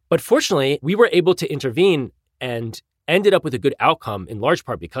message. But fortunately, we were able to intervene and ended up with a good outcome in large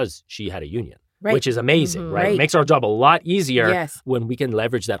part because she had a union, which is amazing, right? It makes our job a lot easier when we can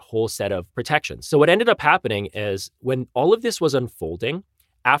leverage that whole set of protections. So what ended up happening is when all of this was unfolding,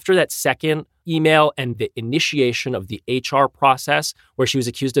 after that second email and the initiation of the HR process where she was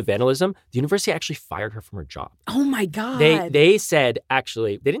accused of vandalism, the university actually fired her from her job. Oh my God. They said,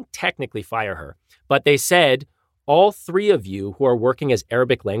 actually, they didn't technically fire her, but they said, all three of you who are working as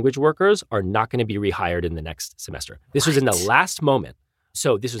Arabic language workers are not going to be rehired in the next semester. This was in the last moment.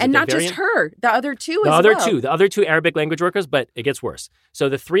 So this was and not just her, the other two the other two Arabic language workers, but it gets worse. So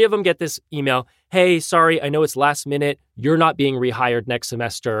the three of them get this email, hey, sorry, I know it's last minute. You're not being rehired next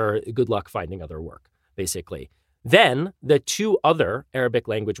semester. Good luck finding other work, basically. Then the two other Arabic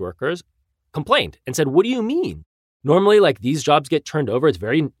language workers complained and said, what do you mean? Normally, like these jobs get turned over. It's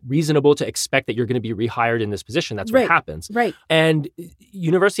very reasonable to expect that you're going to be rehired in this position. That's what happens. Right. And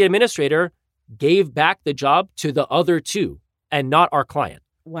university administrator gave back the job to the other two and not our client.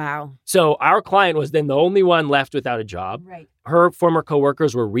 Wow. So our client was then the only one left without a job. Right. Her former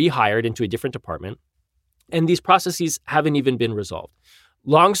coworkers were rehired into a different department. And these processes haven't even been resolved.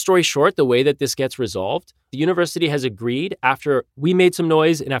 Long story short, the way that this gets resolved, the university has agreed after we made some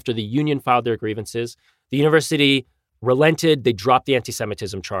noise and after the union filed their grievances, the university relented. They dropped the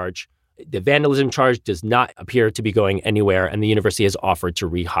anti-Semitism charge. The vandalism charge does not appear to be going anywhere, and the university has offered to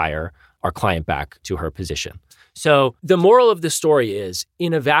rehire our client back to her position. So the moral of the story is,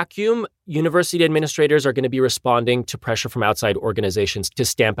 in a vacuum, university administrators are going to be responding to pressure from outside organizations to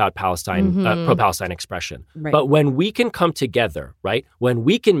stamp out Palestine, pro-Palestine expression. Right. But when we can come together, right, when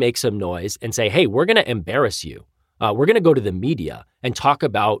we can make some noise and say, hey, we're going to embarrass you. We're going to go to the media and talk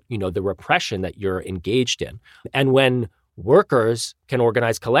about, the repression that you're engaged in. And when workers can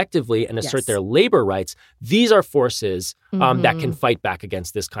organize collectively and assert their labor rights, these are forces that can fight back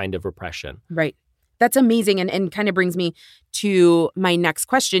against this kind of repression. Right. That's amazing and kind of brings me to my next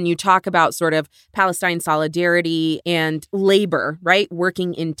question. You talk about sort of Palestine solidarity and labor, right?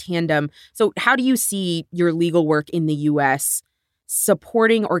 Working in tandem. So how do you see your legal work in the U.S.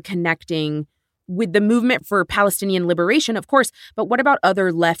 supporting or connecting with the movement for Palestinian liberation, of course, but what about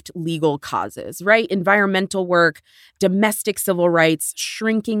other left legal causes, right? Environmental work, domestic civil rights,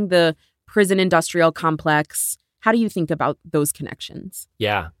 shrinking the prison industrial complex. How do you think about those connections?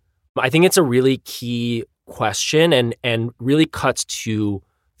 Yeah, I think it's a really key question and really cuts to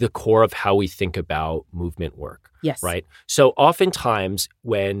the core of how we think about movement work. Yes. Right? So oftentimes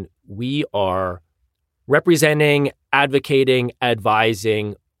when we are representing, advocating,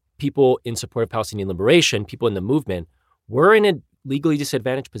 advising people in support of Palestinian liberation, people in the movement, we're in a legally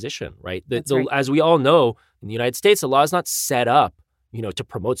disadvantaged position, right? Right. As we all know, in the United States, the law is not set up, to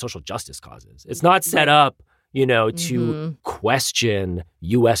promote social justice causes. It's not set up, to question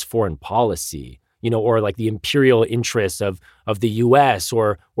U.S. foreign policy, or like the imperial interests of the U.S.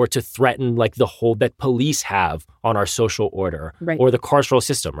 or to threaten like the hold that police have on our social order or the carceral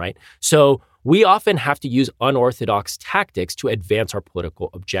system, right? So we often have to use unorthodox tactics to advance our political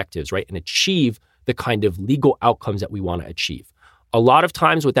objectives, right? And achieve the kind of legal outcomes that we want to achieve. A lot of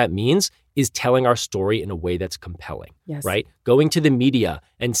times what that means is telling our story in a way that's compelling, right? Going to the media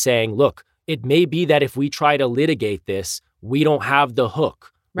and saying, look, it may be that if we try to litigate this, we don't have the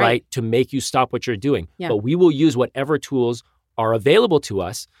hook, right? To make you stop what you're doing. Yeah. But we will use whatever tools are available to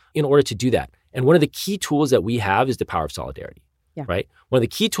us in order to do that. And one of the key tools that we have is the power of solidarity. Yeah. Right? One of the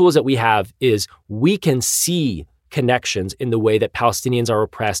key tools that we have is we can see connections in the way that Palestinians are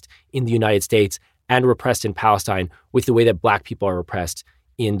oppressed in the United States and repressed in Palestine with the way that Black people are oppressed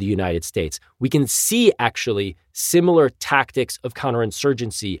in the United States. We can see actually similar tactics of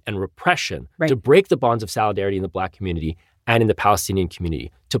counterinsurgency and repression to break the bonds of solidarity in the Black community and in the Palestinian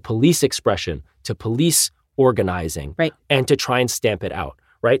community, to police expression, to police organizing, and to try and stamp it out.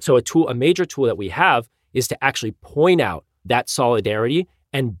 right? So a major tool that we have is to actually point out that solidarity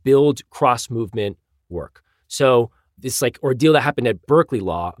and build cross-movement work. So this ordeal that happened at Berkeley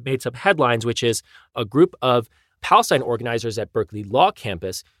Law made some headlines, which is a group of Palestine organizers at Berkeley Law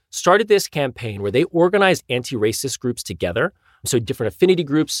campus started this campaign where they organized anti-racist groups together. So different affinity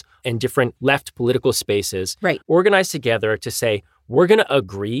groups and different left political spaces organized together to say, we're going to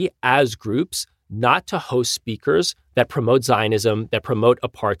agree as groups not to host speakers that promote Zionism, that promote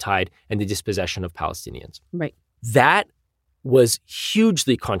apartheid and the dispossession of Palestinians. Right. That was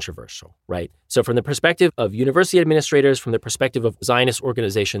hugely controversial, right? So from the perspective of university administrators, from the perspective of Zionist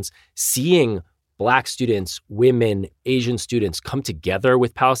organizations, seeing Black students, women, Asian students come together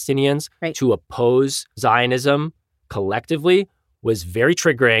with Palestinians to oppose Zionism collectively was very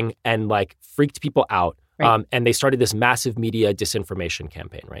triggering and freaked people out. And they started this massive media disinformation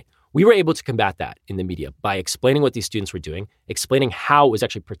campaign, right? We were able to combat that in the media by explaining what these students were doing, explaining how it was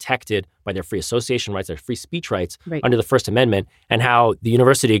actually protected by their free association rights, their free speech rights under the First Amendment, and how the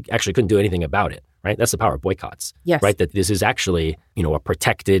university actually couldn't do anything about it, right? That's the power of boycotts, right? That this is actually, a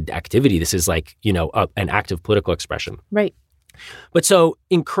protected activity. This is an act of political expression. Right. But so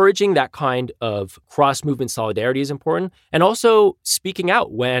encouraging that kind of cross-movement solidarity is important, and also speaking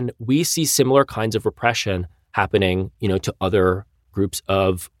out when we see similar kinds of repression happening, to other groups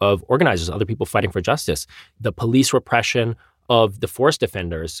of organizers, other people fighting for justice. The police repression of the forest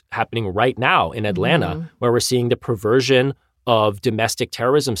defenders happening right now in Atlanta, where we're seeing the perversion of domestic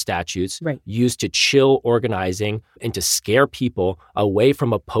terrorism statutes used to chill organizing and to scare people away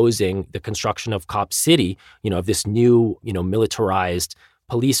from opposing the construction of Cop City, of this new, militarized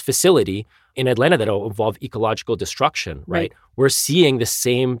police facility in Atlanta that will involve ecological destruction, right? We're seeing the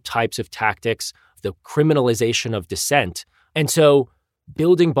same types of tactics, the criminalization of dissent. And so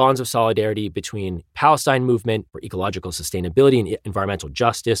building bonds of solidarity between Palestine movement for ecological sustainability and environmental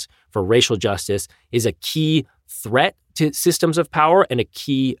justice, for racial justice, is a key threat to systems of power and a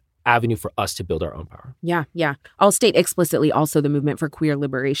key avenue for us to build our own power. Yeah. I'll state explicitly also the movement for queer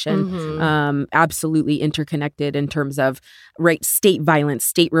liberation, absolutely interconnected in terms of state violence,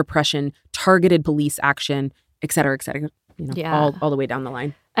 state repression, targeted police action, et cetera, all the way down the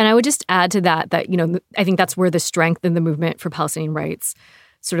line. And I would just add to that, I think that's where the strength in the movement for Palestinian rights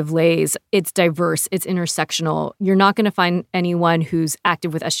sort of lays. It's diverse, it's intersectional. You're not going to find anyone who's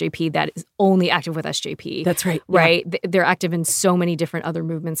active with SJP that is only active with SJP. That's right. Right? Yeah. They're active in so many different other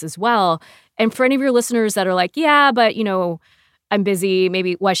movements as well. And for any of your listeners that are like, yeah, but, I'm busy,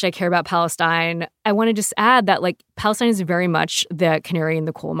 maybe why should I care about Palestine? I want to just add that Palestine is very much the canary in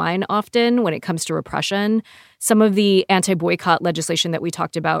the coal mine often when it comes to repression. Some of the anti-boycott legislation that we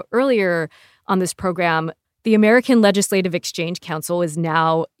talked about earlier on this program, the American Legislative Exchange Council is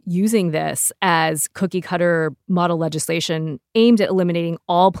now using this as cookie cutter model legislation aimed at eliminating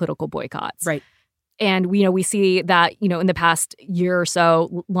all political boycotts. Right. And we see that, in the past year or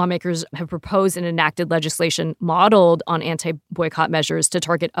so, lawmakers have proposed and enacted legislation modeled on anti-boycott measures to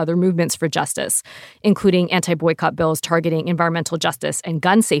target other movements for justice, including anti-boycott bills targeting environmental justice and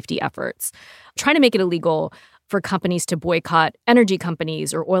gun safety efforts, trying to make it illegal for companies to boycott energy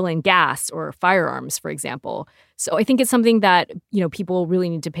companies or oil and gas or firearms, for example. So I think it's something that, people really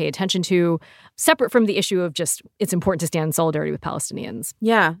need to pay attention to, separate from the issue of just it's important to stand in solidarity with Palestinians.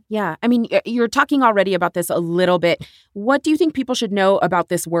 Yeah. I mean, you're talking already about this a little bit. What do you think people should know about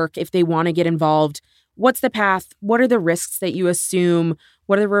this work if they want to get involved? What's the path? What are the risks that you assume?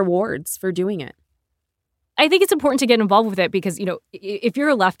 What are the rewards for doing it? I think it's important to get involved with it because, if you're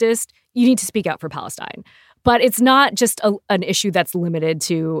a leftist, you need to speak out for Palestine. But it's not just an issue that's limited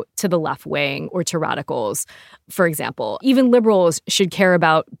to the left wing or to radicals, for example. Even liberals should care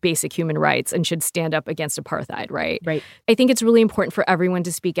about basic human rights and should stand up against apartheid, right? Right. I think it's really important for everyone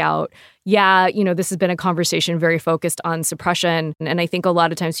to speak out. Yeah, this has been a conversation very focused on suppression. And I think a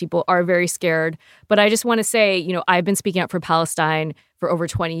lot of times people are very scared. But I just want to say, I've been speaking out for Palestine for over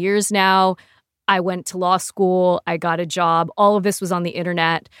 20 years now. I went to law school. I got a job. All of this was on the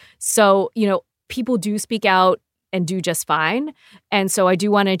internet. So, people do speak out and do just fine. And so I do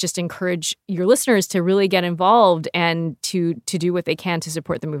want to just encourage your listeners to really get involved and to do what they can to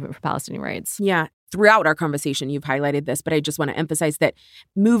support the movement for Palestinian rights. Yeah. Throughout our conversation, you've highlighted this, but I just want to emphasize that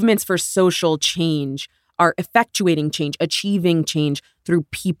movements for social change are effectuating change, achieving change through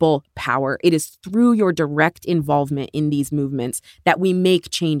people power. It is through your direct involvement in these movements that we make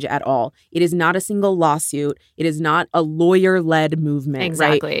change at all. It is not a single lawsuit. It is not a lawyer-led movement,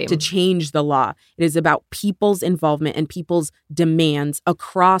 right, to change the law. It is about people's involvement and people's demands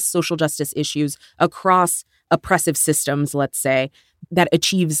across social justice issues, across oppressive systems, let's say, that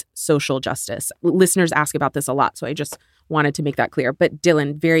achieves social justice. Listeners ask about this a lot, so I just wanted to make that clear. But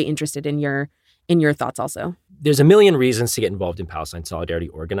Dylan, very interested in your thoughts also. There's a million reasons to get involved in Palestine solidarity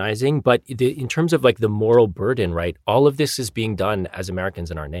organizing, but in terms of like the moral burden, right, all of this is being done as Americans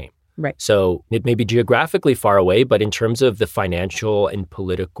in our name. Right. So it may be geographically far away, but in terms of the financial and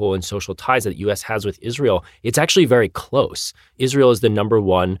political and social ties that the U.S. has with Israel, it's actually very close. Israel is the number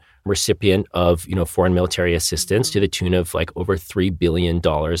one recipient of, foreign military assistance to the tune of like over $3 billion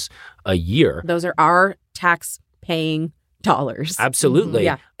a year. Those are our tax-paying dollars. Absolutely.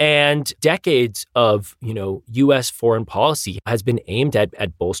 Yeah. And decades of, U.S. foreign policy has been aimed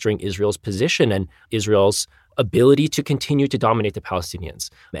at bolstering Israel's position and Israel's ability to continue to dominate the Palestinians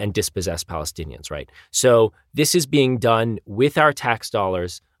and dispossess Palestinians, right? So this is being done with our tax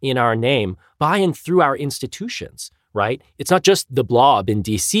dollars in our name by and through our institutions, right? It's not just the blob in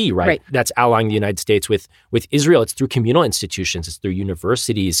D.C., right? That's allying the United States with Israel. It's through communal institutions. It's through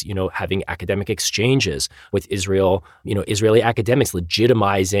universities, having academic exchanges with Israel, Israeli academics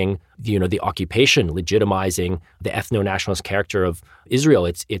legitimizing, the occupation, legitimizing the ethno-nationalist character of Israel.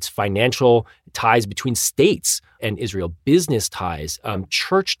 It's financial ties between states and Israel, business ties,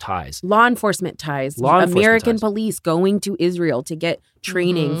 church ties. Law enforcement ties. American police going to Israel to get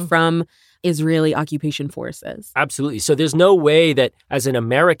training from Israeli occupation forces. Absolutely. So there's no way that as an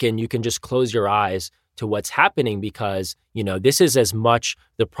American, you can just close your eyes to what's happening because, this is as much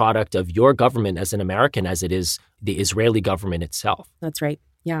the product of your government as an American as it is the Israeli government itself. That's right.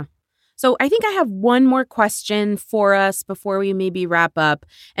 Yeah. So I think I have one more question for us before we maybe wrap up.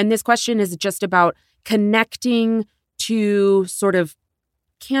 And this question is just about connecting to sort of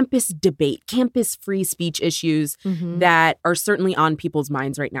campus debate, campus free speech issues that are certainly on people's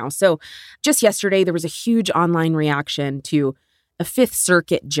minds right now. So just yesterday, there was a huge online reaction to a Fifth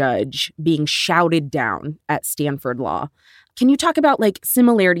Circuit judge being shouted down at Stanford Law. Can you talk about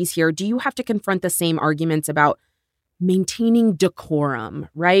similarities here? Do you have to confront the same arguments about maintaining decorum,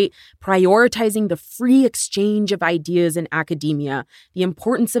 right? Prioritizing the free exchange of ideas in academia, the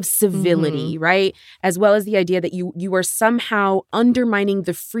importance of civility, right? As well as the idea that you are somehow undermining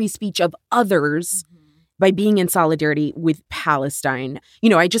the free speech of others by being in solidarity with Palestine.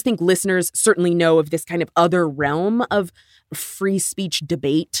 I just think listeners certainly know of this kind of other realm of free speech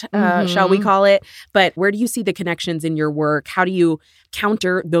debate, shall we call it? But where do you see the connections in your work? How do you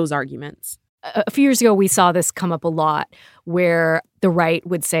counter those arguments? A few years ago, we saw this come up a lot where the right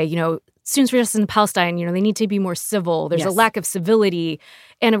would say, students for justice in Palestine, they need to be more civil. There's a lack of civility.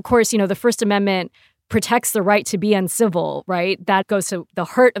 And of course, the First Amendment protects the right to be uncivil, right? That goes to the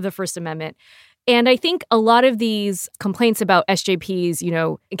heart of the First Amendment. And I think a lot of these complaints about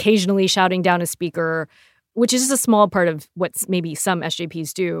SJPs, occasionally shouting down a speaker, which is just a small part of what maybe some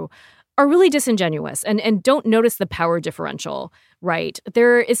SJPs do, are really disingenuous and don't notice the power differential, right?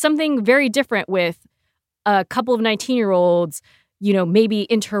 There is something very different with a couple of 19-year-olds, maybe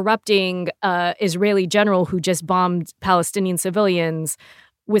interrupting an Israeli general who just bombed Palestinian civilians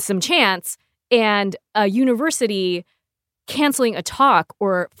with some chants, and a university canceling a talk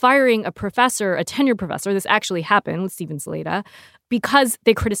or firing a professor, a tenured professor. This actually happened with Stephen Saleta because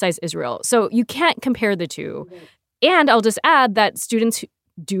they criticize Israel. So you can't compare the two. Right. And I'll just add that students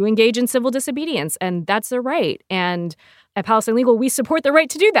do engage in civil disobedience, and that's their right. And at Palestine Legal, we support the right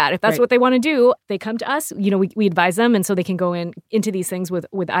to do that. If that's what they want to do, they come to us. We advise them, and so they can go into these things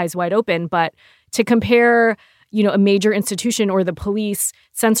with eyes wide open. But to compare, a major institution or the police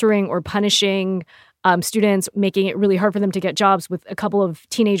censoring or punishing students, making it really hard for them to get jobs with a couple of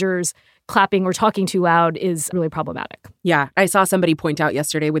teenagers clapping or talking too loud is really problematic. Yeah, I saw somebody point out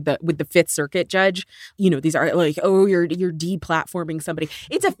yesterday with the Fifth Circuit judge. These are you're deplatforming somebody.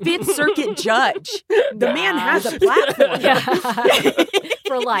 It's a Fifth Circuit judge. The man has a platform. Yeah.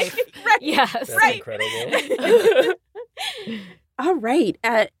 For life. Right. Yes. That's incredible. All right.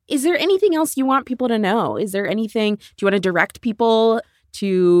 Is there anything else you want people to know? Is there anything? Do you want to direct people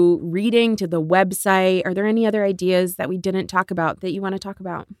to reading, to the website? Are there any other ideas that we didn't talk about that you want to talk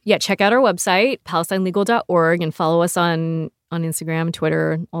about? Yeah, check out our website, palestinelegal.org, and follow us on Instagram,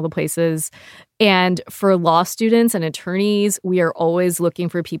 Twitter, all the places. And for law students and attorneys, we are always looking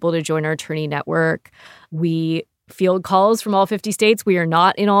for people to join our attorney network. We field calls from all 50 states. We are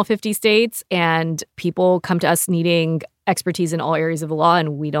not in all 50 states, and people come to us needing expertise in all areas of the law,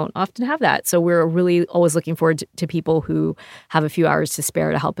 and we don't often have that. So we're really always looking forward to people who have a few hours to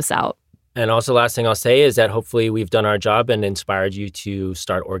spare to help us out. And also, last thing I'll say is that hopefully we've done our job and inspired you to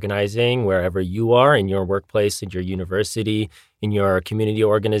start organizing wherever you are, in your workplace, in your university, in your community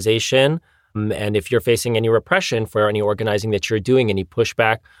organization. And if you're facing any repression for any organizing that you're doing, any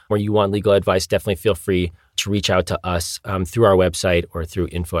pushback, or you want legal advice, definitely feel free to reach out to us through our website or through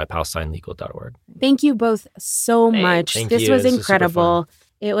info@palestinelegal.org. Thank you both so much. This was incredible.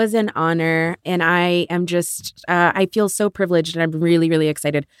 It was an honor. And I am just, I feel so privileged, and I'm really, really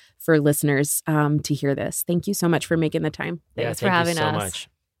excited for listeners to hear this. Thank you so much for making the time. Thanks for having us. Much.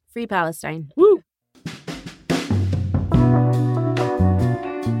 Free Palestine. Woo!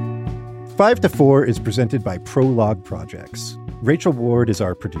 5 to 4 is presented by Prologue Projects. Rachel Ward is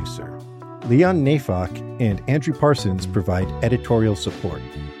our producer. Leon Nafok and Andrew Parsons provide editorial support.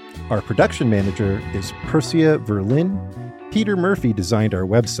 Our production manager is Persia Verlin. Peter Murphy designed our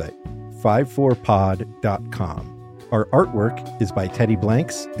website, 54pod.com. Our artwork is by Teddy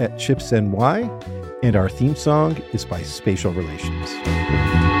Blanks at Chips NY, and our theme song is by Spatial Relations.